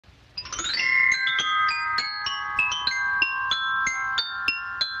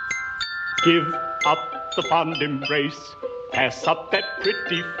Give up the fond embrace, pass up that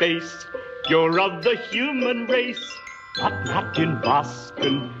pretty face. You're of the human race, but not in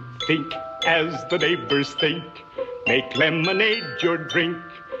Boston. Think as the neighbors think. Make lemonade your drink.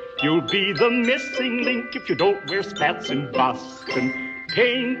 You'll be the missing link if you don't wear spats in Boston.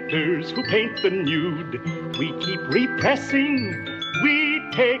 Painters who paint the nude, we keep repressing. We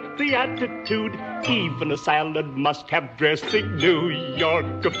take the attitude. Even a salad must have dressing. New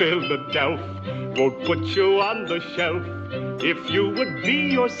York or Philadelphia won't put you on the shelf. If you would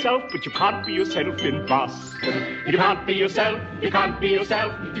be yourself, but you can't be yourself in Boston. You can't be yourself, you can't be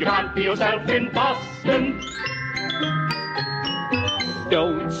yourself, you can't be yourself in Boston.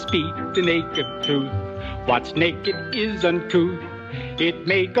 Don't speak the naked truth. What's naked is uncouth. It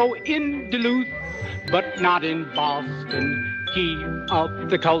may go in Duluth, but not in Boston. Keep up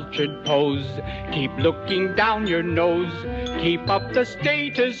the cultured pose. Keep looking down your nose. Keep up the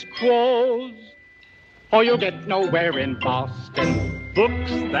status quo, or you'll get nowhere in Boston.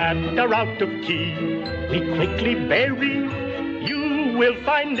 Books that are out of key, we quickly bury. You will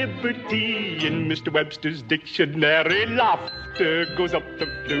find liberty in Mr. Webster's dictionary. Laughter goes up the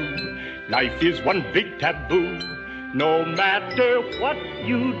flue. Life is one big taboo. No matter what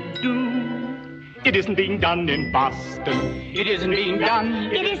you do, it isn't being done in Boston. It isn't being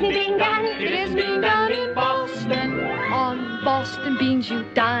done. It isn't being done. It isn't being done in Boston. On Boston beans you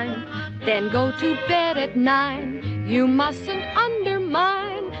dine, then go to bed at 9. You mustn't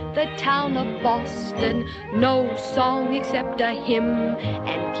undermine the town of Boston. No song except a hymn,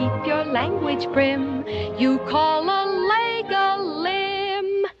 and keep your language prim. You call a leg a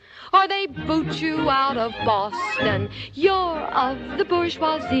limb, or they boot you out of Boston. You're of the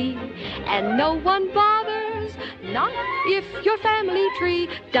bourgeoisie, and no one bothers, not if your family tree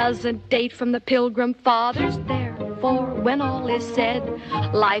doesn't date from the Pilgrim Fathers. Therefore, when all is said,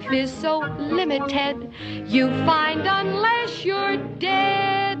 life is so limited, you find unless you're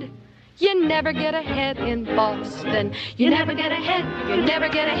dead, you never get ahead in Boston. You never get ahead, you never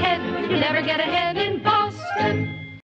get ahead, you never get ahead in Boston.